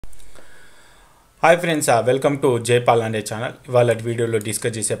Hi friends, welcome to Jaipal Lande channel. ఇవాళ వీడియోలో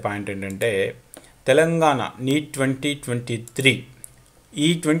discuss చేసే పాయింట్ ఏంటంటే తెలంగాణ నీట్ 2023 ఈ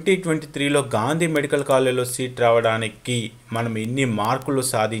 2023లో గాంధీ మెడికల్ కాలేజ్లో సీట్ రావడానికి మనం ఎన్ని మార్కులు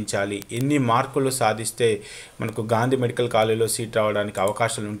సాధించాలి, ఎన్ని మార్కులు సాధిస్తే మనకు గాంధీ మెడికల్ కాలేజ్లో సీట్ రావడానికి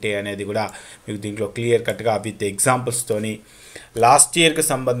అవకాశాలు ఉంటాయి అనేది కూడా మీకు దీంట్లో క్లియర్ కట్గా విత్ ఎగ్జాంపుల్స్తోని లాస్ట్ ఇయర్కి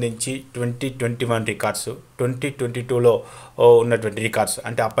సంబంధించి 2021 రికార్డ్స్, 2022లో ఉన్నటువంటి రికార్డ్స్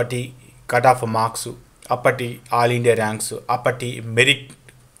అంటే అప్పటి కట్ ఆఫ్ మార్క్స్, అప్పటి ఆల్ ఇండియా ర్యాంక్స్, అప్పటి మెరిట్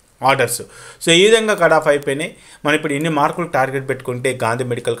ఆర్డర్స్. సో ఈ విధంగా కట్ ఆఫ్ అయిపోయినాయి. మనం ఇప్పుడు ఎన్ని మార్కులు టార్గెట్ పెట్టుకుంటే గాంధీ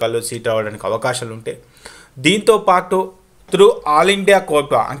మెడికల్ కాలేజ్లో సీట్ రావడానికి అవకాశాలు ఉంటాయి. దీంతో పాటు త్రూ ఆల్ ఇండియా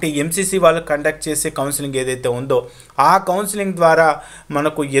కోటా అంటే ఎంసీసీ వాళ్ళు కండక్ట్ చేసే కౌన్సిలింగ్ ఏదైతే ఉందో ఆ కౌన్సిలింగ్ ద్వారా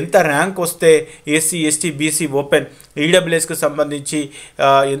మనకు ఎంత ర్యాంక్ వస్తే ఎస్సీ ఎస్టీ బీసీ ఓపెన్ ఈడబ్ల్యూఎస్కి సంబంధించి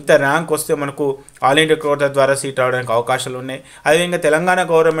ఎంత ర్యాంక్ వస్తే మనకు ఆల్ ఇండియా కోటా ద్వారా సీట్ రావడానికి అవకాశాలు ఉన్నాయి. అదేవిధంగా తెలంగాణ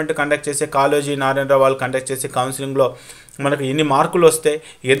గవర్నమెంట్ కండక్ట్ చేసే కాలేజీ నారాయణరావు వాళ్ళు కండక్ట్ చేసే కౌన్సిలింగ్లో మనకు ఎన్ని మార్కులు వస్తే,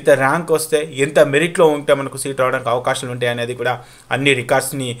 ఎంత ర్యాంక్ వస్తే, ఎంత మెరిట్లో ఉంటే మనకు సీట్ రావడానికి అవకాశాలు ఉంటాయి అనేది కూడా అన్ని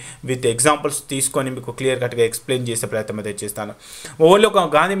రికార్డ్స్ని విత్ ఎగ్జాంపుల్స్ తీసుకొని మీకు క్లియర్ కట్గా ఎక్స్ప్లెయిన్ చేసే ప్రయత్నం అయితే చేస్తాను. ఓన్లీ ఒక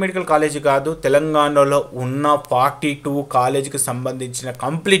గాంధీ మెడికల్ కాలేజీ కాదు, తెలంగాణలో ఉన్న 42 కాలేజీకి సంబంధించిన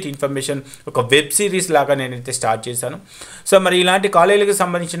కంప్లీట్ ఇన్ఫర్మేషన్ ఒక వెబ్ సిరీస్ లాగా నేనైతే స్టార్ట్ చేశాను. సో మరి ఇలాంటి కాలేజీలకు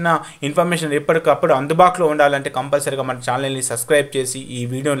సంబంధించిన ఇన్ఫర్మేషన్ ఎప్పటికప్పుడు అందుబాటులో ఉండాలంటే కంపల్సరీగా మన ఛానల్ని సబ్స్క్రైబ్ చేసి ఈ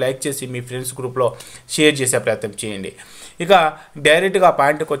వీడియోని లైక్ చేసి మీ ఫ్రెండ్స్ గ్రూప్లో షేర్ చేసే ప్రయత్నం చేయండి. ఇక డైరెక్ట్గా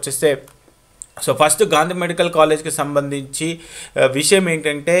పాయింట్కి వచ్చేస్తే, సో ఫస్ట్ గాంధీ మెడికల్ కాలేజ్కి సంబంధించి విషయం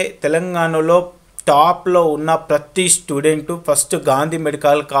ఏంటంటే తెలంగాణలో టాప్లో ఉన్న ప్రతి student first Gandhi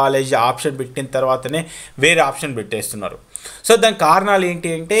medical college option పెట్టిన తర్వాతనే వేరే ఆప్షన్ పెట్టేస్తున్నారు. సో దానికి కారణాలు ఏంటి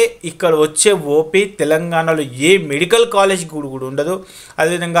అంటే ఇక్కడ వచ్చే ఓపీ తెలంగాణలో ఏ మెడికల్ కాలేజ్ కూడా ఉండదు.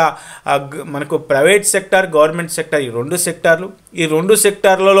 అదేవిధంగా మనకు ప్రైవేట్ సెక్టార్, గవర్నమెంట్ సెక్టార్ ఈ రెండు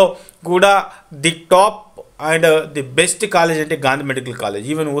సెక్టార్లలో కూడా the top and the best college అంటే Gandhi medical college.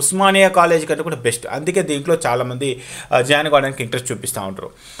 Even Osmania college కంటే కూడా బెస్ట్. అందుకే దీంట్లో చాలామంది జాయిన్ కావడానికి ఇంట్రెస్ట్ చూపిస్తూ ఉంటారు.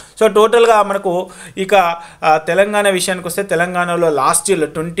 సో టోటల్గా మనకు ఇక తెలంగాణ విషయానికి వస్తే తెలంగాణలో లాస్ట్ ఇయర్లో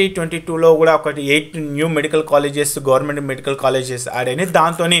 2022లో కూడా ఒకటి 8 new medical colleges, government medical colleges add అయినాయి.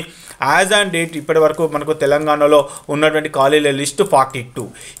 దాంతో యాజ్ ఆన్ డేట్ ఇప్పటి వరకు మనకు తెలంగాణలో ఉన్నటువంటి కాలేజీల లిస్టు 42.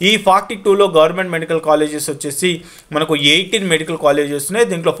 ఈ 42లో గవర్నమెంట్ మెడికల్ కాలేజెస్ వచ్చేసి మనకు 18 మెడికల్ కాలేజెస్ ఉన్నాయి.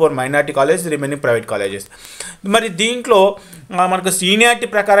 దీంట్లో 4 minority colleges, remaining private colleges. మరి దీంట్లో మనకు సీనియారిటీ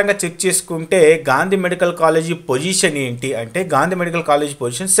ప్రకారంగా చెక్ చేసుకుంటే గాంధీ మెడికల్ కాలేజీ పొజిషన్ ఏంటి అంటే Gandhi medical college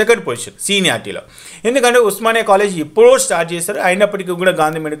position second position సీనియారిటీలో. ఎందుకంటే ఉస్మానియా కాలేజ్ ఎప్పుడో స్టార్ట్ చేశారు, అయినప్పటికీ కూడా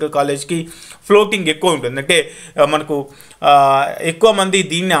గాంధీ మెడికల్ కాలేజ్కి ఫ్లోటింగ్ ఎక్కువ ఉంటుంది. అంటే మనకు ఎక్కువ మంది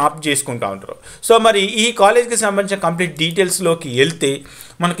దీన్ని ఆప్ట్ చేసుకుంటూ ఉంటారు. సో మరి ఈ కాలేజ్కి సంబంధించిన కంప్లీట్ డీటెయిల్స్లోకి వెళ్తే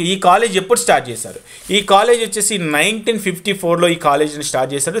మనకు ఈ కాలేజ్ ఎప్పుడు స్టార్ట్ చేశారు? ఈ కాలేజ్ వచ్చేసి 1954లో ఈ కాలేజీని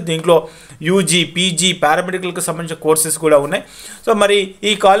స్టార్ట్ చేశారు. దీంట్లో యూజీ, పీజీ, పారామెడికల్కి సంబంధించిన కోర్సెస్ కూడా ఉన్నాయి. సో మరి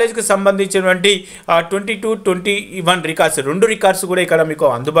ఈ కాలేజ్కి సంబంధించినటువంటి 22-21 రికార్డ్స్, 2 రికార్డ్స్ కూడా ఇక్కడ మీకు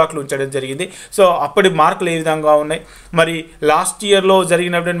అందుబాటులో ఉంచడం జరిగింది. సో అప్పటి మార్కులు ఏ విధంగా ఉన్నాయి, మరి లాస్ట్ ఇయర్లో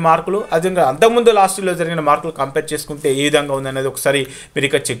జరిగినటువంటి మార్కులు, అదేవిధంగా అంతకుముందు లాస్ట్ ఇయర్లో జరిగిన మార్కులు కంపేర్ చేసుకుంటే ఏ విధంగా ఉందనేది ఒకసారి మీరు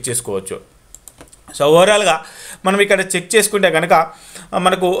ఇక్కడ చెక్ చేసుకోవచ్చు. సో ఓవరాల్గా మనం ఇక్కడ చెక్ చేసుకుంటే కనుక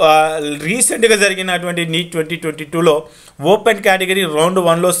మనకు రీసెంట్గా జరిగినటువంటి neat 2022లో open category round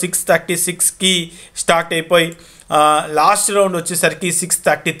 1లో 636కి start అయిపోయి లాస్ట్ రౌండ్ వచ్చేసరికి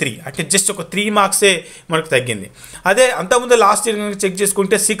 633, అంటే జస్ట్ ఒక 3 మార్క్సే మనకు తగ్గింది. అదే అంతకుముందు లాస్ట్ ఇయర్ చెక్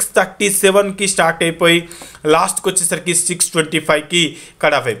చేసుకుంటే 637కి స్టార్ట్ అయిపోయి లాస్ట్కి వచ్చేసరికి 625కి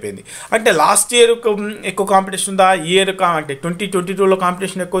కట్ ఆఫ్ అయిపోయింది. అంటే లాస్ట్ ఇయర్ ఎక్కువ కాంపిటీషన్ ఉందా, ఈ ఇయర్ అంటే 2022లో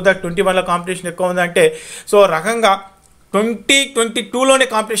కాంపిటీషన్ ఎక్కువ ఉందా, 21లో కాంపిటీషన్ ఎక్కువ ఉందా అంటే సో రకంగా 2022లోనే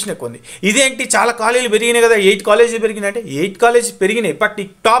కాంపిటీషన్ ఎక్కువ ఉంది. ఇదేంటి చాలా కాలేజీలు పెరిగినాయి కదా, 8 కాలేజీలు పెరిగినాయి అంటే 8 కాలేజీలు పెరిగినాయి, బట్ ఈ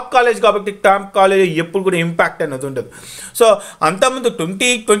టాప్ కాలేజ్ కాబట్టి టాప్ కాలేజ్ ఎప్పుడు కూడా ఇంపాక్ట్ అనేది ఉండదు. సో అంతకుముందు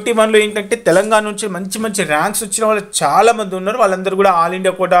 2021లో ఏంటంటే తెలంగాణ నుంచి మంచి మంచి ర్యాంక్స్ వచ్చిన వాళ్ళు చాలామంది ఉన్నారు. వాళ్ళందరూ కూడా ఆల్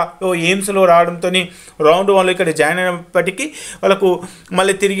ఇండియా కూడా ఎయిమ్స్లో రావడంతో రౌండ్ 1లో ఇక్కడ జాయిన్ అయినప్పటికీ వాళ్ళకు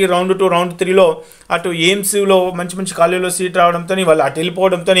మళ్ళీ తిరిగి రౌండ్ 2, రౌండ్ 3లో అటు ఎయిమ్స్లో మంచి మంచి కాలేజీలో సీట్ రావడంతో వాళ్ళు అటు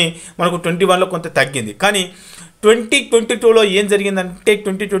వెళ్ళిపోవడంతో మనకు 21లో కొంత తగ్గింది. కానీ 2022లో ఏం జరిగిందంటే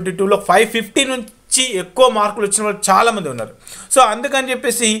 2022లో 550 నుంచి ఎక్కువ మార్కులు వచ్చిన వాళ్ళు చాలామంది ఉన్నారు. సో అందుకని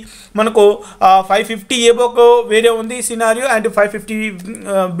చెప్పేసి మనకు 550 ఏబోకు వేరే ఉంది సినారియో, అండ్ 550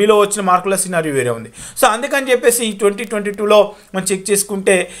 బిలో వచ్చిన మార్కుల సినారియో వేరే ఉంది. సో అందుకని చెప్పేసి 2022లో మనం చెక్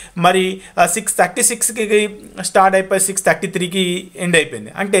చేసుకుంటే మరి 636కి స్టార్ట్ అయిపోయి 633కి ఎండ్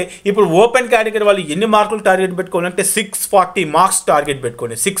అయిపోయింది. అంటే ఇప్పుడు ఓపెన్ కేటగిరీ వాళ్ళు ఎన్ని మార్కులు టార్గెట్ పెట్టుకోవాలంటే 640 మార్క్స్ టార్గెట్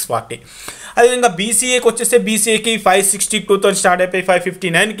పెట్టుకోండి, 640. అదేవిధంగా బీసీఏకి వచ్చేస్తే బీసీఏకి 562తో స్టార్ట్ అయిపోయి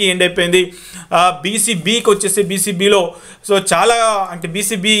 559కి ఎండ్ అయిపోయింది. బీసీబీకి వచ్చేసి బీసీబీలో సో చాలా అంటే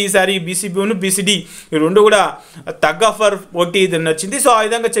బీసీబీ ఈసారి బీసీబీను బీసీడీ ఈ రెండు కూడా తగ్ ఆఫర్ పోటీ ఇది వచ్చింది. సో ఆ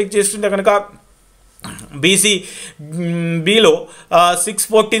విధంగా చెక్ చేసుకుంటే కనుక బీసీబీలో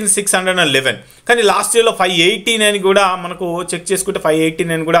 614 611 కానీ లాస్ట్ ఇయర్లో 589 కూడా మనకు చెక్ చేసుకుంటే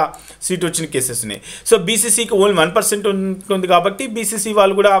 589 కూడా సీట్ వచ్చిన కేసెస్ ఉన్నాయి. సో బీసీసీకి ఓన్లీ 1% ఉంటుంది కాబట్టి బీసీసీ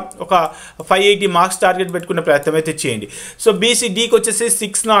వాళ్ళు కూడా ఒక 580 మార్క్స్ టార్గెట్ పెట్టుకునే ప్రయత్నం అయితే చేయండి. సో బీసీడీకి వచ్చేసి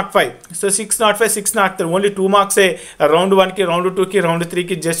 605, సో 605 603 ఓన్లీ 2 మార్క్సే రౌండ్ 1కి రౌండ్ 2కి రౌండ్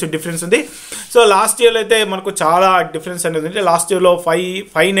 3కి జస్ట్ డిఫరెన్స్ ఉంది. సో లాస్ట్ ఇయర్లో అయితే మనకు చాలా డిఫరెన్స్ అనేది ఉంది. లాస్ట్ ఇయర్లో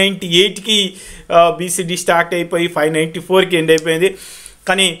 598కి బీసీడీ స్టార్ట్ అయిపోయి 594కి ఎండ్ అయిపోయింది.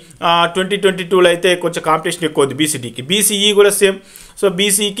 కానీ 2022లో అయితే కొంచెం కాంపిటీషన్ ఎక్కువ ఉంది బీసీడీకి. బీసీఈ కూడా సేమ్. సో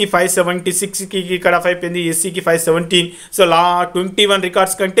బీసీకి 576కి ఇక్కడ 5 అయిపోయింది, ఎస్సీకి 517. సో 21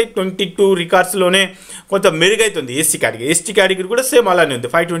 రికార్డ్స్ కంటే 22 రికార్డ్స్లోనే కొంత మెరుగైతుంది ఎస్సీ కేటగిరీ కూడా సేమ్ అలానే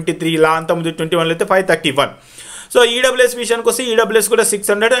ఉంది 523. అంతకుముందు 21లో అయితే 531. సో ఈడబ్ల్యూఎస్ విషయానికి వస్తే ఈడబ్ల్యూఎస్ కూడా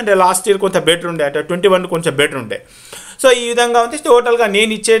 600 అంటే లాస్ట్ ఇయర్ కొంచెం బెటర్ ఉండే, అంటే 21 కొంచెం బెటర్ ఉండే. సో ఈ విధంగా ఉంది. టోటల్గా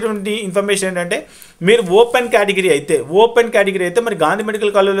నేను ఇచ్చేటువంటి ఇన్ఫర్మేషన్ ఏంటంటే మీరు ఓపెన్ కేటగిరీ అయితే మరి గాంధీ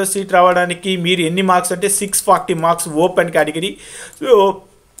మెడికల్ కాలేజ్లో సీట్ రావడానికి మీరు ఎన్ని మార్క్స్ అంటే 640 మార్క్స్ ఓపెన్ కేటగిరీ. సో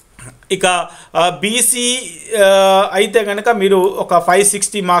ఇక బీసీ అయితే కనుక మీరు ఒక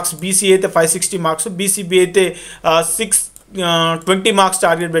 560 మార్క్స్, బీసీ అయితే 560 మార్క్స్, బీసీబీ అయితే 620 మార్క్స్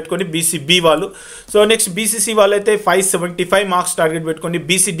టార్గెట్ పెట్టుకోండి బీసీబీ వాళ్ళు. సో నెక్స్ట్ బీసీసీ వాళ్ళైతే 575 మార్క్స్ టార్గెట్ పెట్టుకోండి.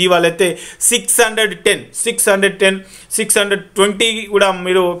 బీసీడీ వాళ్ళైతే 620 కూడా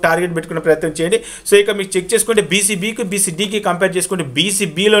మీరు టార్గెట్ పెట్టుకునే ప్రయత్నం చేయండి. సో ఇక మీకు చెక్ చేసుకుంటే బీసీబీకి బీసీడీకి కంపేర్ చేసుకుంటే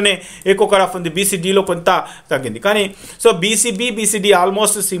బీసీబీలోనే ఎక్కువ కట్ ఆఫ్ ఉంది, బీసీడీలో కొంత తగ్గింది. కానీ సో బీసీడీ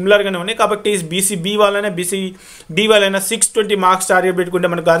ఆల్మోస్ట్ సిమిలర్గానే ఉన్నాయి కాబట్టి బీసీబీ వాళ్ళైనా బీసీడీ వాళ్ళైనా 620 మార్క్స్ టార్గెట్ పెట్టుకుంటే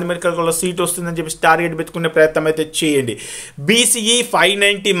మనకు గాంధీ మెడికల్ కాలేజ్లో సీట్ వస్తుందని చెప్పి టార్గెట్ పెట్టుకునే ప్రయత్నం అయితే చేయండి. BCE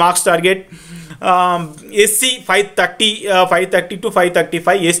 590 marks target, SC 530 to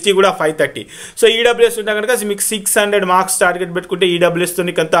 535, ST కూడా 530. సో ఈడబ్ల్యూఎస్ ఉంటే కనుక మీకు 600 మార్క్స్ టార్గెట్ పెట్టుకుంటే ఈడబ్ల్యూఎస్తో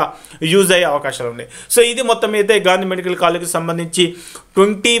కొంత యూజ్ అయ్యే అవకాశాలు ఉన్నాయి. సో ఇది మొత్తం అయితే గాంధీ మెడికల్ కాలేజ్కి సంబంధించి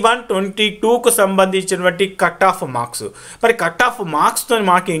 21-22కు సంబంధించినటువంటి కట్ ఆఫ్ మార్క్స్. మరి కట్ ఆఫ్ మార్క్స్తో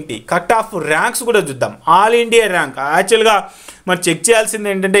మాకేంటి, కట్ ఆఫ్ ర్యాంక్స్ కూడా చూద్దాం. ఆల్ ఇండియా ర్యాంక్ యాక్చువల్గా మనం చెక్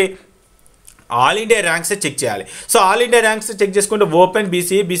చేయాల్సింది ఏంటంటే ఆల్ ఇండియా ర్యాంక్సే చెక్ చేయాలి. So all India ranks check చేసుకుంటే open,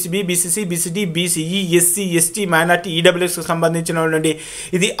 BCA, BCB, BCC, BCD, BCE, SC, ST, minority, ఈడబ్ల్యూఎస్కి సంబంధించినటువంటి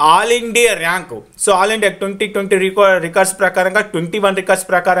ఇది all India rank. So all India 2020 records ప్రకారంగా 21 రికార్డ్స్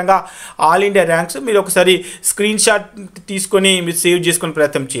ప్రకారంగా ఆల్ ఇండియా ర్యాంక్స్ మీరు ఒకసారి స్క్రీన్ షాట్ తీసుకొని మీరు సేవ్ చేసుకునే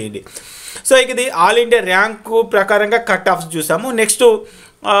ప్రయత్నం చేయండి. సో ఇది ఆల్ ఇండియా ర్యాంకు ప్రకారంగా కట్ ఆఫ్స్ చూసాము. నెక్స్ట్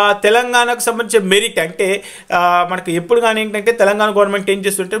తెలంగాణకు సంబంధించిన మెరిట్ అంటే మనకు ఎప్పుడు కానీ ఏంటంటే తెలంగాణ గవర్నమెంట్ ఏం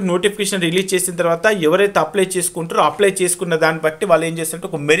చేస్తుంటే నోటిఫికేషన్ రిలీజ్ చేసిన తర్వాత ఎవరైతే అప్లై చేసుకుంటారో అప్లై చేసుకున్న దాన్ని బట్టి వాళ్ళు ఏం చేస్తారంటే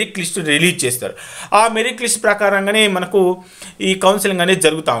ఒక మెరిట్ లిస్ట్ రిలీజ్ చేస్తారు. ఆ మెరిట్ లిస్ట్ ప్రకారంగానే మనకు ఈ కౌన్సిలింగ్ అనేది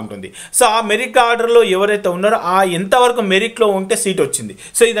జరుగుతూ ఉంటుంది. సో ఆ మెరిట్ ఆర్డర్లో ఎవరైతే ఉన్నారో ఆ ఎంతవరకు మెరిట్లో ఉంటే సీట్ వచ్చింది.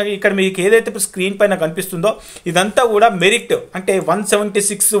 సో ఇది ఇక్కడ మీకు ఏదైతే స్క్రీన్ పైన కనిపిస్తుందో ఇదంతా కూడా మెరిట్ అంటే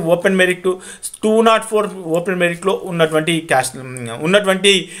 176 ఓపెన్ మెరిట్, 204 ఓపెన్ మెరిట్లో ఉన్నటువంటి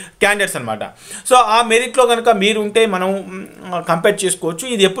క్యాండిడేట్స్ అనమాట. సో ఆ మెరిట్లో కనుక మీరు ఉంటే మనం కంపేర్ చేసుకోవచ్చు.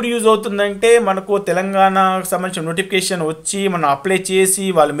 ఇది ఎప్పుడు యూజ్ అవుతుందంటే మనకు తెలంగాణకు సంబంధించిన నోటిఫికేషన్ వచ్చి మనం అప్లై చేసి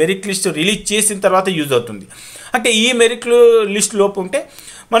వాళ్ళు మెరిట్ లిస్ట్ రిలీజ్ చేసిన తర్వాత యూజ్ అవుతుంది. అంటే ఈ మెరిట్ లిస్ట్ లోపు ఉంటే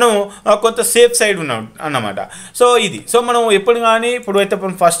మనం కొంత సేఫ్ సైడ్ ఉన్నాం అన్నమాట. సో ఇది సో మనం ఎప్పుడు కానీ ఇప్పుడైతే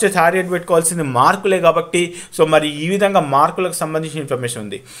ఫస్ట్ టార్గెట్ పెట్టుకోవాల్సింది మార్కులే కాబట్టి సో మరి ఈ విధంగా మార్కులకు సంబంధించిన ఇన్ఫర్మేషన్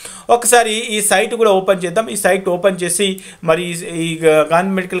ఉంది. ఒకసారి ఈ సైట్ కూడా ఓపెన్ చేద్దాం. ఈ సైట్ ఓపెన్ చేసి మరి ఈ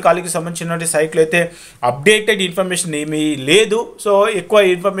గాంధీ మెడికల్ కాలేజ్కి సంబంధించిన సైట్లో అయితే అప్డేటెడ్ ఇన్ఫర్మేషన్ ఏమీ లేదు. సో ఎక్కువ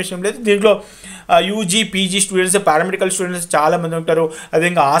ఇన్ఫర్మేషన్ లేదు దీంట్లో. UG PG students, paramedical students చాలామంది ఉంటారు. అదే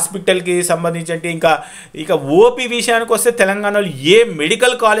ఇంకా హాస్పిటల్కి సంబంధించి అంటే ఇక ఓపీ విషయానికి వస్తే తెలంగాణలో ఏ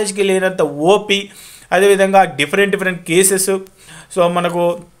మెడికల్ కాలేజ్కి లేనంత ఓపీ, అదేవిధంగా డిఫరెంట్ కేసెస్. సో మనకు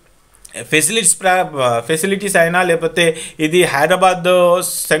ఫెసిలిటీస్ అయినా లేకపోతే ఇది హైదరాబాద్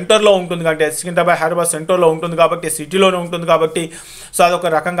సెంటర్లో ఉంటుంది కాబట్టి సికింద్రాబాద్ హైదరాబాద్ సెంటర్లో ఉంటుంది కాబట్టి సిటీలోనే ఉంటుంది కాబట్టి సో అదొక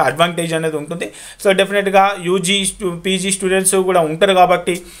రకంగా అడ్వాంటేజ్ అనేది ఉంటుంది. సో డెఫినెట్గా యూజీ పీజీ స్టూడెంట్స్ కూడా ఉంటారు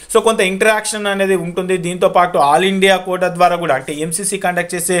కాబట్టి సో కొంత ఇంటరాక్షన్ అనేది ఉంటుంది. దీంతోపాటు ఆల్ ఇండియా కోటా ద్వారా కూడా అంటే ఎంసీసీ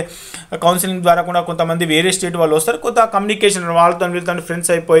కండక్ట్ చేసే కౌన్సిలింగ్ ద్వారా కూడా కొంతమంది వేరే స్టేట్ వాళ్ళు వస్తారు. కొంత కమ్యూనికేషన్ వాళ్ళతో వీళ్ళతో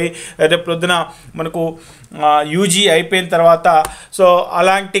ఫ్రెండ్స్ అయిపోయి రేపు పొద్దున మనకు యూజీ అయిపోయిన తర్వాత సో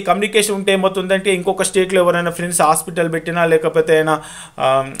అలాంటి కమ్యూనికేషన్ అలొకేషన్ ఉంటే ఏమవుతుందంటే ఇంకొక స్టేట్లో ఎవరైనా ఫ్రెండ్స్ హాస్పిటల్ పెట్టినా లేకపోతే అయినా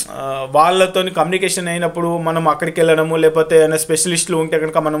వాళ్ళతో కమ్యూనికేషన్ అయినప్పుడు మనం అక్కడికి వెళ్ళడము, లేకపోతే ఏమైనా స్పెషలిస్టులు ఉంటే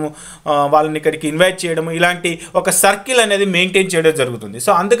కనుక మనము వాళ్ళని ఇక్కడికి ఇన్వైట్ చేయడము, ఇలాంటి ఒక సర్కిల్ అనేది మెయింటైన్ చేయడం జరుగుతుంది.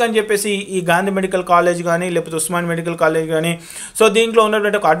 సో అందుకని చెప్పేసి ఈ గాంధీ మెడికల్ కాలేజ్ కానీ లేకపోతే ఉస్మాన్ మెడికల్ కాలేజ్ కానీ సో దీంట్లో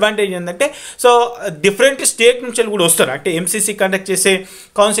ఉన్నటువంటి ఒక అడ్వాంటేజ్ ఏంటంటే సో డిఫరెంట్ స్టేట్ నుంచి కూడా వస్తారు. అంటే ఎంసీసీ కండక్ట్ చేసే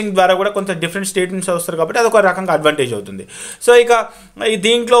కౌన్సిలింగ్ ద్వారా కూడా కొంత డిఫరెంట్ స్టేట్ నుంచి వస్తారు కాబట్టి అదొక రకంగా అడ్వాంటేజ్ అవుతుంది. సో ఇక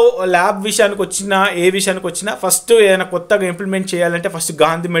దీంట్లో ల్యాబ్ విషయానికి వచ్చినా ఏ విషయానికి వచ్చినా ఫస్ట్ ఏదైనా కొత్తగా ఇంప్లిమెంట్ చేయాలంటే ఫస్ట్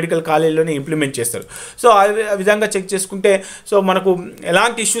గాంధీ మెడికల్ కాలేజ్లోనే ఇంప్లిమెంట్ చేస్తారు. సో ఆ విధంగా చెక్ చేసుకుంటే సో మనకు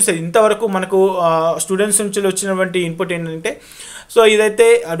ఎలాంటి ఇష్యూస్ ఇంతవరకు మనకు స్టూడెంట్స్ నుంచి వచ్చినటువంటి ఇన్పుట్ ఏంటంటే సో ఇదైతే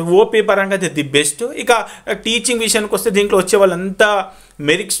అటు ఓపీ పరంగా అయితే ది బెస్ట్. ఇక టీచింగ్ విషయానికి వస్తే దీంట్లో వచ్చే వాళ్ళంతా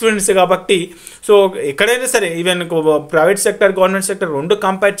మెరిట్ స్టూడెంట్స్ కాబట్టి సో ఎక్కడైనా సరే even private sector government sector రెండు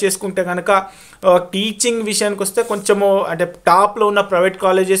కంపేర్ చేసుకుంటే కనుక టీచింగ్ విషయానికి వస్తే కొంచెము అంటే టాప్లో ఉన్న ప్రైవేట్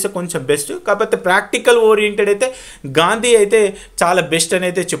కాలేజెస్ కొంచెం బెస్ట్. కాకపోతే ప్రాక్టికల్ ఓరియంటెడ్ అయితే గాంధీ అయితే చాలా బెస్ట్ అని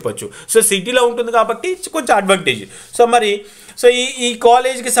అయితే చెప్పొచ్చు. సో సిటీలో ఉంటుంది కాబట్టి కొంచెం అడ్వాంటేజ్. సో మరి సో ఈ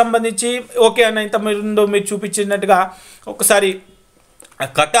కాలేజ్కి సంబంధించి ఓకే అన్న ఇంత ముందు మీరు చూపించినట్టుగా ఒకసారి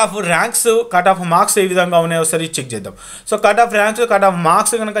cut off ranks cut off marks ఏ విధంగా ఉన్నాయో ఒకసారి చెక్ చేద్దాం. So cut off ranks cut off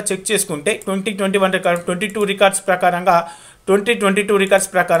marks కనుక చెక్ చేసుకుంటే 2021 రికార్డ్ 22 రికార్డ్స్ ప్రకారంగా 2022 రికార్డ్స్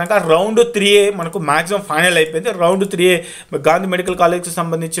ప్రకారంగా రౌండ్ 3A మనకు మ్యాక్సిమం ఫైనల్ అయిపోయింది. రౌండ్ 3A గాంధీ మెడికల్ కాలేజ్కి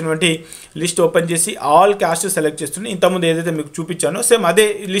సంబంధించినటువంటి లిస్ట్ ఓపెన్ చేసి ఆల్ క్యాస్ట్ సెలెక్ట్ చేస్తుంది. ఇంతకుముందు ఏదైతే మీకు చూపించానో సేమ్ అదే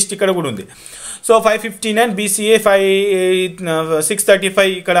లిస్ట్ ఇక్కడ కూడా ఉంది. సో 559 BCA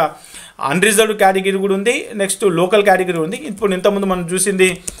 635 ఇక్కడ అన్రిజర్వ్డ్ కేటగిరీ కూడా ఉంది. నెక్స్ట్ లోకల్ కేటగిరీ ఉంది. ఇప్పుడు ఇంతకుముందు మనం చూసింది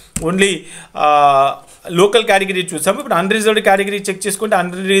ఓన్లీ లోకల్ కేటగిరీ చూసాము. ఇప్పుడు అన్రిజర్వ్డ్ కేటగిరీ చెక్ చేసుకుంటే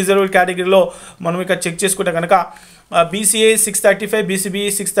అన్రిజర్వ్డ్ కేటగిరీలో మనం ఇక్కడ చెక్ చేసుకుంటే కనుక BCA 635, BCB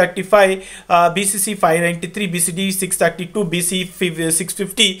 635, BCC 593, BCD 632, BC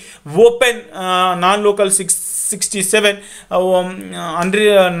 650, open non local 667,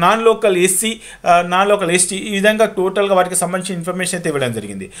 non local SC non local ST ఈ విధంగా టోటల్గా వాటికి సంబంధించిన ఇన్ఫర్మేషన్ అయితే ఇవ్వడం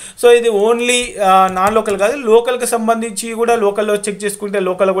జరిగింది. సో ఇది ఓన్లీ నాన్ లోకల్ కాదు, లోకల్కి సంబంధించి కూడా లోకల్లో చెక్ చేసుకుంటే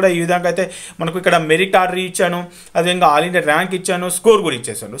లోకల్ కూడా ఈ విధంగా అయితే మనకు ఇక్కడ మెరిట్ ఆర్డర్ ఇచ్చాను, అదేవిధంగా ఆల్ ఇండియా ర్యాంక్ ఇచ్చాను, స్కోర్ కూడా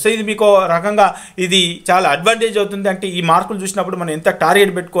ఇచ్చేసాను. సో ఇది మీకు రకంగా ఇది చాలా అడ్వాంటేజ్ అవుతుంది. అంటే ఈ మార్కులు చూసినప్పుడు మనం ఎంత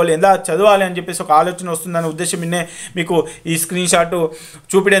టార్గెట్ పెట్టుకోవాలి, ఎలా చదవాలి అని చెప్పేసి ఒక ఆలోచన వస్తుందనే ఉద్దేశం మీకు ఈ స్క్రీన్ షాట్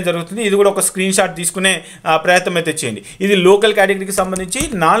చూపించడం జరుగుతుంది. ఇది కూడా ఒక స్క్రీన్ షాట్ తీసుకునే ప్రయత్నం అయితే చేయండి. ఇది లోకల్ కేటగిరీకి సంబంధించి,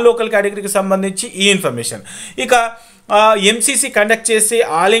 నాన్ లోకల్ కేటగిరీకి సంబంధించి ఈ ఇన్ఫర్మేషన్. ఇక ఎంసీసీ కండక్ట్ చేసే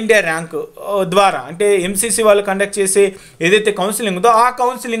ఆల్ ఇండియా ర్యాంక్ ద్వారా అంటే ఎంసీసీ వాళ్ళు కండక్ట్ చేసే ఏదైతే కౌన్సిలింగ్ ఉందో ఆ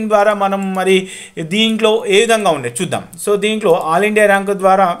కౌన్సిలింగ్ ద్వారా మనం మరి దీంట్లో ఏ విధంగా ఉండే చూద్దాం. సో దీంట్లో ఆల్ ఇండియా ర్యాంక్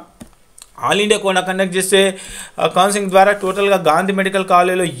ద్వారా ఆల్ ఇండియా కూడా కండక్ట్ చేసే కౌన్సిలింగ్ ద్వారా టోటల్గా గాంధీ మెడికల్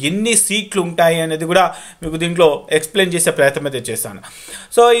కాలేజ్లో ఎన్ని సీట్లు ఉంటాయి అనేది కూడా మీకు దీంట్లో ఎక్స్ప్లెయిన్ చేసే ప్రయత్నం అయితే చేస్తాను.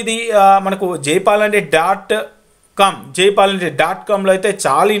 సో ఇది మనకు jaypal.com.com అయితే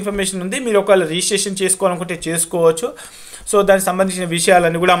చాలా ఇన్ఫర్మేషన్ ఉంది. మీరు ఒకవేళ రిజిస్ట్రేషన్ చేసుకోవాలనుకుంటే చేసుకోవచ్చు. సో దానికి సంబంధించిన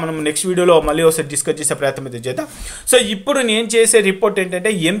విషయాలన్నీ కూడా మనం నెక్స్ట్ వీడియోలో మళ్ళీ ఒకసారి డిస్కస్ చేసే ప్రయత్నం అయితే చేద్దాం. సో ఇప్పుడు నేను చేసే రిపోర్ట్ ఏంటంటే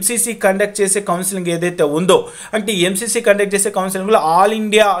ఎంసీసీ కండక్ట్ చేసే కౌన్సిలింగ్ ఏదైతే ఉందో అంటే ఎంసీసీ కండక్ట్ చేసే కౌన్సిలింగ్లో ఆల్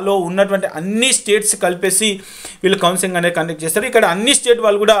ఇండియాలో ఉన్నటువంటి అన్ని స్టేట్స్ కలిపేసి వీళ్ళు కౌన్సిలింగ్ అనేది కండక్ట్ చేస్తారు. ఇక్కడ అన్ని స్టేట్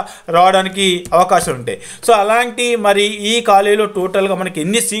వాళ్ళు కూడా రావడానికి అవకాశాలు ఉంటాయి. సో అలాంటి మరి ఈ కాలేజీలో టోటల్గా మనకి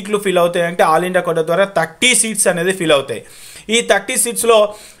ఎన్ని సీట్లు ఫిల్ అవుతాయి అంటే ఆల్ ఇండియా కోటా ద్వారా 30 సీట్స్ అనేది ఫిల్ అవుతాయి. ఈ 30 సీట్స్లో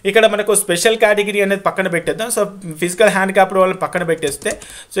ఇక్కడ మనకు స్పెషల్ కేటగిరీ అనేది పక్కన పెట్టేద్దాం. సో ఫిజికల్ హ్యాండిక్యాప్డ్ వాళ్ళని పక్కన పెట్టేస్తే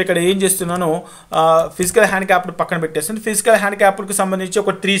సో ఇక్కడ ఏం చేస్తున్నాను ఫిజికల్ హ్యాండిక్యాప్డ్ పక్కన పెట్టేస్తాను. ఫిజికల్ హ్యాండిక్యాప్డ్కి సంబంధించి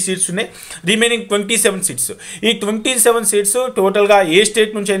ఒక 3 సీట్స్ ఉన్నాయి. Remaining 27 seats. ఈ 27 సీట్స్ టోటల్గా ఏ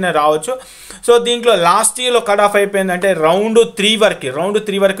స్టేట్ నుంచి అయినా రావచ్చు. సో దీంట్లో లాస్ట్ ఇయర్లో కట్ ఆఫ్ అయిపోయిందంటే రౌండ్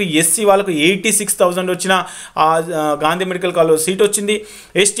 3 వరకు ఎస్సీ వాళ్ళకు 86,000 వచ్చిన గాంధీ మెడికల్ కాలేజ్ సీట్ వచ్చింది.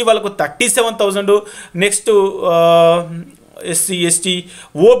 ఎస్టీ వాళ్ళకు 37,000. నెక్స్ట్ ఎస్సీ ఎస్టీ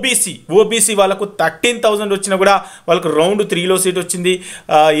ఓబీసీ వాళ్ళకు 13,000 వచ్చినా కూడా వాళ్ళకు రౌండ్ 3లో సీట్ వచ్చింది.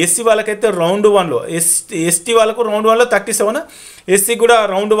 ఎస్సీ వాళ్ళకైతే రౌండ్ 1లో ఎస్టీ వాళ్ళకు రౌండ్ 1లో 37, ఎస్సీ కూడా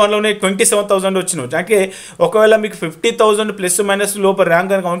రౌండ్ 1లోనే 27,000 వచ్చినాయి. అంటే ఒకవేళ మీకు 50,000 ప్లస్ మైనస్ లోపల ర్యాంక్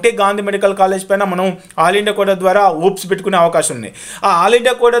కనుక ఉంటే గాంధీ మెడికల్ కాలేజ్ పైన మనం ఆల్ ఇండియా కోటా ద్వారా ఓప్స్ పెట్టుకునే అవకాశం ఉన్నాయి. ఆ ఆల్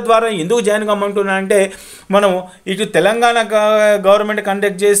ఇండియా కోటా ద్వారా ఎందుకు జాయిన్ కమ్మంటున్నా అంటే మనం ఇటు తెలంగాణ గవర్నమెంట్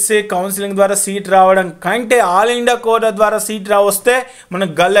కండక్ట్ చేసే కౌన్సిలింగ్ ద్వారా సీట్ రావడం కంటే ఆల్ ఇండియా కోటా ద్వారా సీట్ వస్తే మనం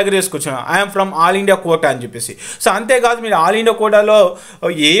గల్లెగరేసుకొచ్చాం I'm from all India quota అని చెప్పేసి. సో అంతేకాదు మీరు ఆల్ ఇండియా కోటాలో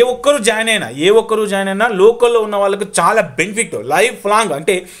ఏ ఒక్కరు జాయిన్ అయినా లోకల్లో ఉన్న వాళ్ళకి చాలా బెనిఫిట్ లైఫ్ లాంగ్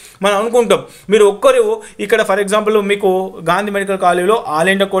అంటే మనం అనుకుంటాం. మీరు ఒక్కరు ఇక్కడ ఫర్ ఎగ్జాంపుల్ మీకు గాంధీ మెడికల్ కాలేజ్లో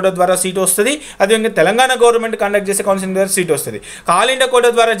ఆల్ ఇండియా కోటా ద్వారా సీట్ వస్తుంది, అదేవిధంగా తెలంగాణ గవర్నమెంట్ కండక్ట్ చేసే కౌన్సిలింగ్ ద్వారా సీట్ వస్తుంది. ఆల్ ఇండియా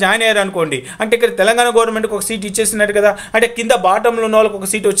కోటా ద్వారా జాయిన్ అయ్యారు అనుకోండి, అంటే ఇక్కడ తెలంగాణ గవర్నమెంట్కి ఒక సీట్ ఇచ్చేసినట్టు కదా, అంటే కింద బాటంలో ఉన్న వాళ్ళకి ఒక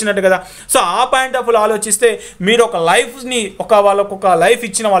సీట్ వచ్చినట్టు కదా. సో ఆ పాయింట్ ఆఫ్ వ్యూ ఆలోచిస్తే మీరు ఒక లైఫ్ని వాళ్ళకు ఒక లైఫ్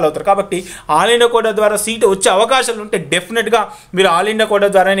ఇచ్చిన వాళ్ళు అవుతారు. కాబట్టి ఆల్ ఇండియా కోటా ద్వారా సీట్ వచ్చే అవకాశాలు ఉంటే డెఫినెట్గా మీరు ఆల్ ఇండియా కోటా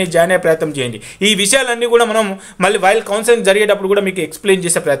ద్వారానే జాయిన్ అయ్యే ప్రయత్నం చేయండి. ఈ విషయాలన్నీ కూడా మనం మళ్ళీ వైల్ కౌన్సిలింగ్ జరిగేటప్పుడు కూడా మీకు ఎక్స్ప్లెయిన్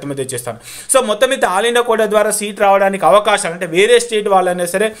చేసే ప్రయత్నం అయితే చేస్తాను. సో మొత్తం మీద ఆల్ ఇండియా కోటా ద్వారా సీట్ రావడానికి అవకాశాలు అంటే వేరే స్టేట్ వాళ్ళైనా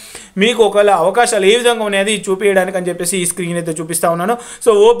సరే మీకు ఒకవేళ అవకాశాలు ఏ విధంగా ఉన్నాయని చూపించడానికి అని చెప్పేసి ఈ స్క్రీన్ అయితే చూపిస్తా ఉన్నాను.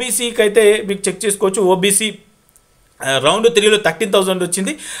 సో ఓబీసీకి అయితే మీకు చెక్ చేసుకోవచ్చు. ఓబీసీ రౌండ్ 3లో 13,000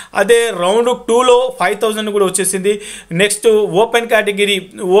 వచ్చింది, అదే రౌండ్ 2లో 5,000 కూడా వచ్చేసింది. నెక్స్ట్ ఓపెన్ కేటగిరీ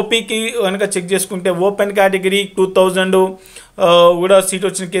ఓపీకి కనుక చెక్ చేసుకుంటే ఓపెన్ కేటగిరీ 2,000 కూడా సీట్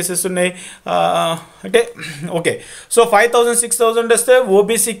వచ్చిన కేసెస్ ఉన్నాయి. అంటే ఓకే, సో 5,000 6,000 వస్తే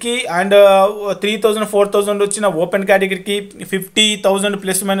ఓబీసీకి అండ్ 3,000 4,000 వచ్చిన ఓపెన్ కేటగిరీకి 50,000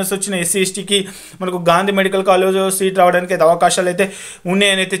 ప్లస్ మైనస్ వచ్చిన ఎస్సీ ఎస్టీకి మనకు గాంధీ మెడికల్ కాలేజ్ సీట్ రావడానికి అయితే అవకాశాలు అయితే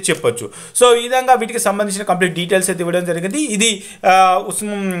ఉన్నాయని అయితే చెప్పొచ్చు. సో ఈ విధంగా వీటికి సంబంధించిన కంప్లీట్ డీటెయిల్స్ అయితే ఇవ్వడం జరిగింది. ఇది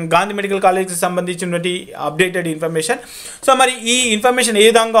గాంధీ మెడికల్ కాలేజ్కి సంబంధించినటువంటి అప్డేటెడ్ ఇన్ఫర్మేషన్. సో మరి ఈ ఇన్ఫర్మేషన్ ఏ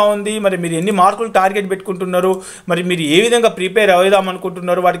విధంగా ఉంది, మరి మీరు ఎన్ని మార్కులు టార్గెట్ పెట్టుకుంటున్నారు, మరి మీరు ఏ విధంగా ప్రిపేర్ అవుదాం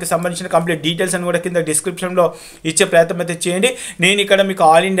అనుకుంటున్నారు, వాటికి సంబంధించిన కంప్లీట్ డీటెయిల్స్ అని కూడా కింద డిస్క్రిప్షన్లో ఇచ్చే ప్రయత్నం అయితే చేయండి. నేను ఇక్కడ మీకు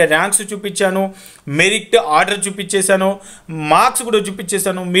ఆల్ ఇండియా ర్యాంక్స్ చూపించాను, మెరిట్ ఆర్డర్ చూపించేశాను, మార్క్స్ కూడా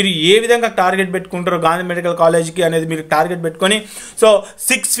చూపించేశాను. మీరు ఏ విధంగా టార్గెట్ పెట్టుకుంటారో గాంధీ మెడికల్ కాలేజ్కి అనేది మీరు టార్గెట్ పెట్టుకొని, సో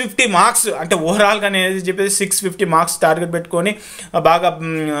 650 మార్క్స్ అంటే ఓవరాల్గా అనేది చెప్పేసి 650 మార్క్స్ టార్గెట్ పెట్టుకొని బాగా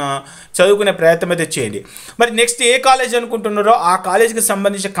చదువుకునే ప్రయత్నం అయితే చేయండి. మరి నెక్స్ట్ ఏ కాలేజ్ అనుకుంటున్నారో ఆ కాలేజ్కి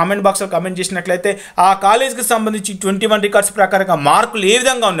సంబంధించి కమెంట్ బాక్స్లో కమెంట్ చేసినట్లయితే ఆ కాలేజ్కి సంబంధించి 21 రికార్డ్స్ ప్రకారంగా మార్కులు ఏ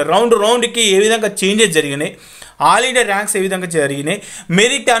విధంగా ఉన్నాయి, రౌండ్కి ఏ విధంగా చేంజెస్ జరిగినాయి, ఆల్ ఇండియా ర్యాంక్స్ ఏ విధంగా జరిగినాయి,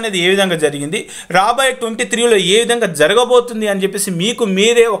 మెరిట్ అనేది ఏ విధంగా జరిగింది, రాబోయే 23లో ఏ విధంగా జరగబోతుంది అని చెప్పేసి మీకు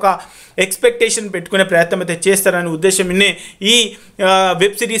మీరే ఒక ఎక్స్పెక్టేషన్ పెట్టుకునే ప్రయత్నం అయితే చేస్తారనే ఉద్దేశంనే ఈ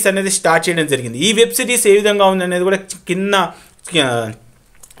వెబ్ సిరీస్ అనేది స్టార్ట్ చేయడం జరిగింది. ఈ వెబ్ సిరీస్ ఏ విధంగా ఉంది అనేది కూడా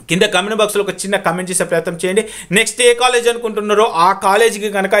కింద కామెంట్ బాక్స్లో ఒక చిన్న కామెంట్ చేసే ప్రయత్నం చేయండి. నెక్స్ట్ ఏ కాలేజ్ అనుకుంటున్నారో ఆ కాలేజీకి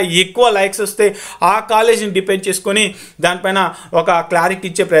కనుక ఎక్కువ లైక్స్ వస్తే ఆ కాలేజీని డిపెండ్ చేసుకొని దానిపైన ఒక క్లారిటీ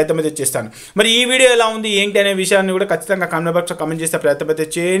ఇచ్చే ప్రయత్నం అయితే చేస్తాను. మరి ఈ వీడియో ఎలా ఉంది ఏంటి అనే విషయాన్ని కూడా ఖచ్చితంగా కామెంట్ బాక్స్లో కామెంట్ చేసే ప్రయత్నం అయితే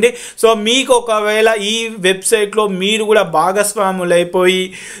చేయండి. సో మీకు ఒకవేళ ఈ వెబ్సైట్లో మీరు కూడా భాగస్వాములు అయిపోయి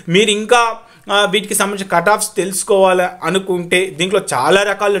మీరు ఇంకా వీటికి సంబంధించిన కట్ ఆఫ్స్ తెలుసుకోవాలి అనుకుంటే దీంట్లో చాలా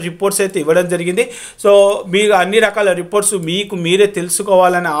రకాల రిపోర్ట్స్ అయితే ఇవ్వడం జరిగింది. సో మీరు అన్ని రకాల రిపోర్ట్స్ మీకు మీరే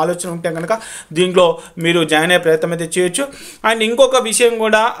తెలుసుకోవాలనే ఆలోచన ఉంటే కనుక దీంట్లో మీరు జాయిన్ అయ్యే ప్రయత్నం అయితే చేయొచ్చు. అండ్ ఇంకొక విషయం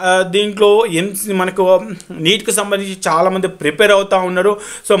కూడా దీంట్లో మనకు నీట్కి సంబంధించి చాలామంది ప్రిపేర్ అవుతూ ఉన్నారు.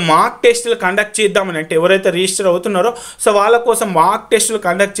 సో మార్క్ టెస్టులు కండక్ట్ చేద్దామని అంటే ఎవరైతే రిజిస్టర్ అవుతున్నారో సో వాళ్ళ కోసం మార్క్ టెస్టులు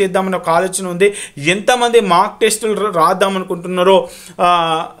కండక్ట్ చేద్దామని ఒక ఆలోచన ఉంది. ఎంతమంది మార్క్ టెస్టులు రాద్దాం అనుకుంటున్నారో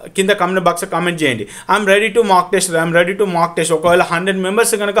కింద కామెంట్ బాక్స్ కామెంట్ చేయండి. I'm ready to mark test. ఒకవేళ 100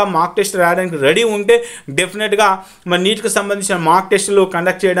 మెంబర్స్ కనుక మార్క్ టెస్ట్ రాయడానికి రెడీ ఉంటే డెఫినెట్గా మరి నీట్కి సంబంధించిన మార్క్ టెస్టులు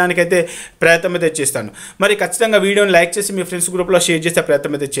కండక్ట్ చేయడానికి అయితే ప్రయత్నం అయితే చేస్తాను. మరి ఖచ్చితంగా వీడియోని లైక్ చేసి మీ ఫ్రెండ్స్ గ్రూప్లో షేర్ చేసే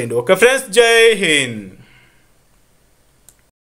ప్రయత్నం అయితే చేయండి. ఓకే ఫ్రెండ్స్, జై హింద్.